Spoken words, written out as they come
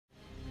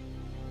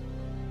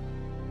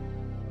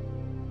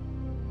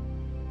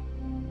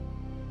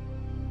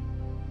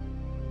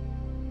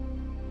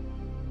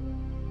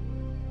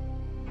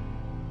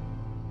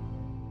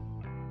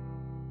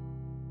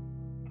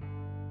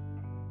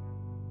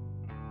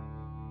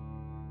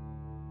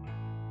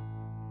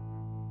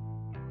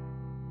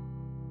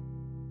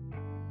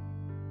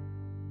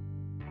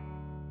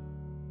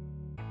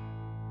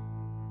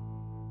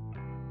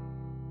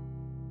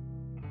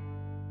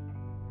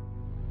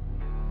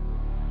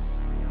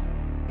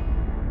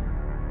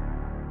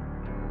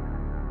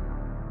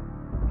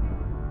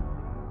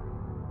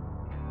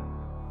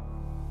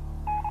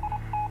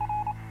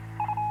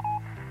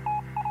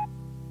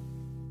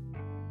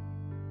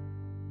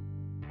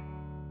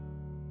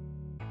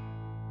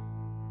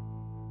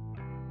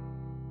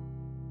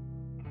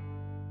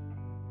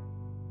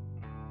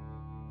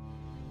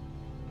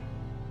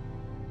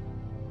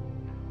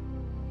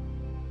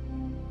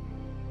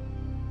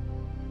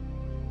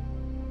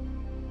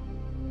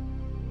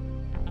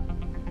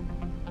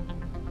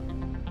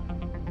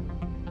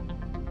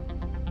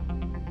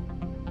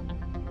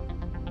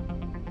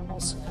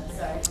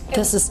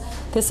This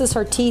is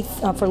her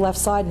teeth for left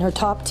side, and her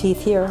top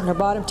teeth here, and her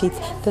bottom teeth.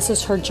 This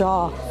is her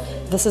jaw.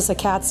 This is a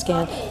CAT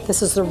scan.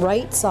 This is the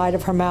right side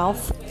of her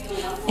mouth.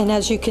 And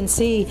as you can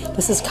see,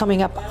 this is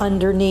coming up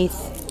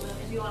underneath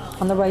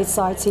on the right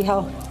side. See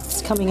how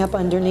it's coming up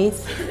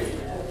underneath?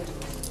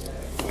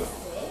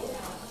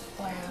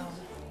 Wow.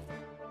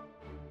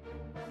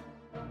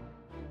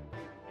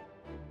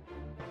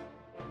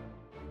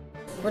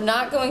 We're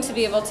not going to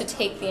be able to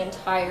take the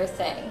entire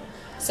thing.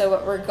 So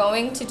what we're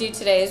going to do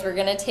today is we're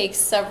going to take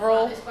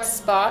several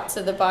spots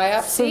of the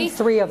biopsy.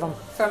 Three of them.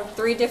 From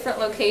 3 different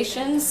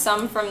locations,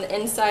 some from the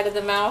inside of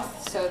the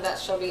mouth, so that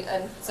shall be,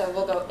 so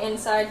we'll go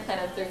inside kind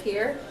of through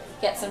here,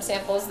 get some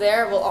samples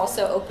there. We'll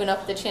also open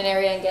up the chin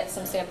area and get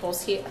some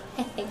samples here.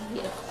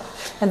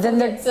 And then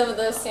we'll get some of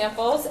those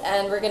samples,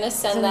 and we're going to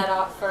send that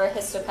off for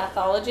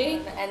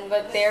histopathology. And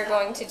what they're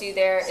going to do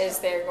there is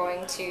they're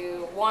going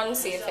to, one,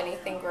 see if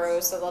anything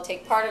grows. So they'll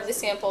take part of the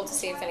sample to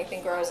see if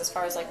anything grows as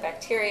far as like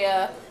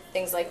bacteria,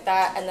 things like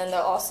that. And then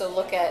they'll also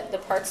look at the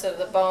parts of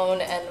the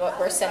bone and what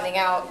we're sending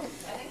out.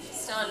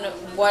 Based on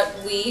what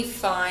we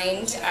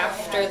find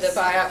after the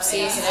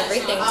biopsies and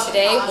everything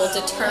today will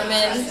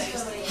determine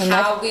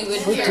how we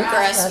would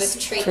progress with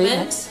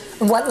treatment.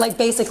 What, like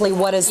basically,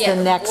 what is the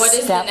next step? What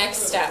is the next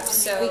step?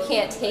 So we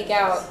can't take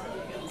out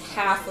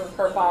half of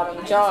her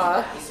bottom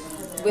jaw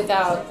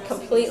without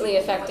completely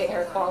affecting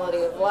her quality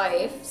of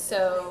life.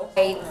 So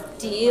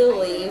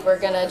ideally, we're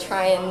going to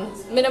try and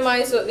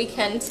minimize what we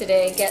can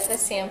today, get the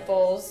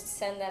samples,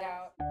 send that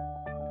out.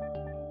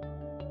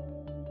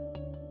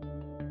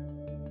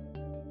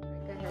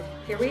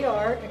 Here we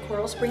are at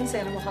Coral Springs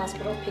Animal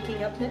Hospital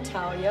picking up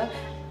Natalia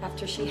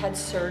after she had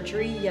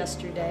surgery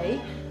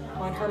yesterday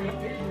on her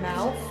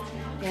mouth,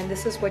 and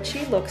this is what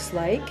she looks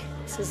like.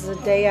 This is the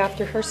day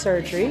after her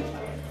surgery.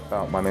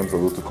 My name is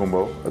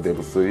Olutokumbo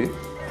Adebusui.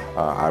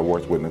 I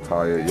worked with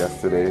Natalia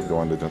yesterday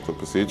during the dental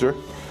procedure.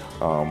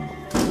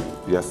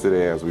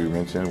 Yesterday, as we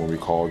mentioned when we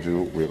called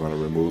you, we're going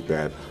to remove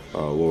that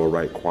lower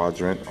right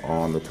quadrant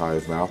on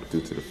Natalia's mouth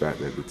due to the fact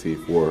that the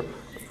teeth were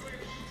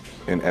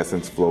in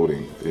essence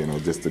floating,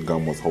 just the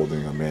gum was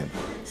holding them in.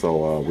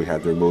 So we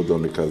had to remove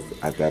them because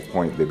at that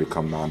point they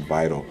become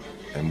non-vital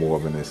and more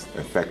of an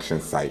infection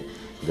site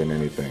than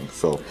anything.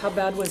 So how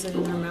bad was it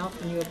in her mouth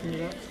when you opened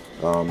it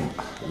up?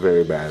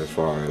 Very bad, as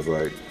far as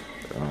like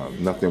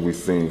nothing we've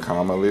seen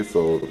commonly.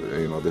 So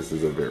this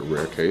is a very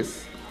rare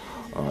case.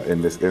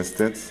 In this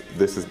instance,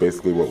 this is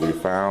basically what we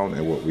found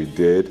and what we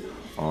did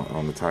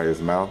on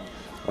Natalia's mouth.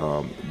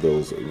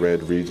 Those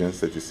red regions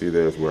that you see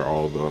there is where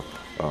all the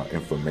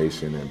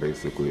inflammation and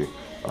basically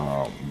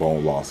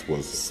bone loss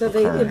was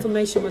occurring. The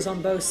inflammation was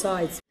on both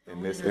sides.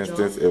 In this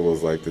instance, it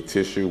was like the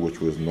tissue, which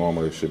was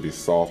normally should be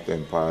soft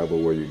and pliable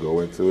where you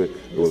go into it.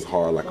 It was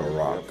hard like a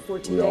rock.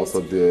 We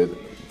also did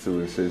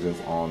 2 incisions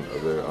on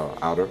the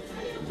outer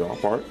jaw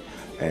part,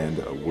 and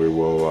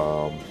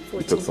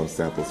we took some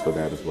samples for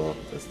that as well.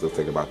 It still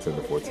take about 10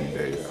 to 14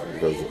 days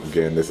because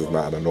again, this is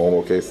not a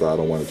normal case, so I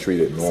don't want to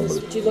treat it normally.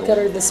 Did you look at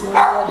her this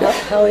morning?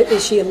 How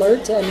is she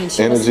alert? I mean,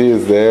 energy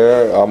is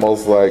there,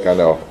 almost like I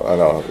know.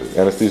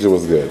 Anesthesia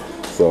was good,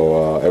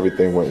 so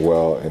everything went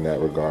well in that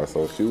regard.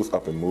 So she was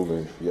up and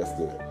moving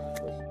yesterday.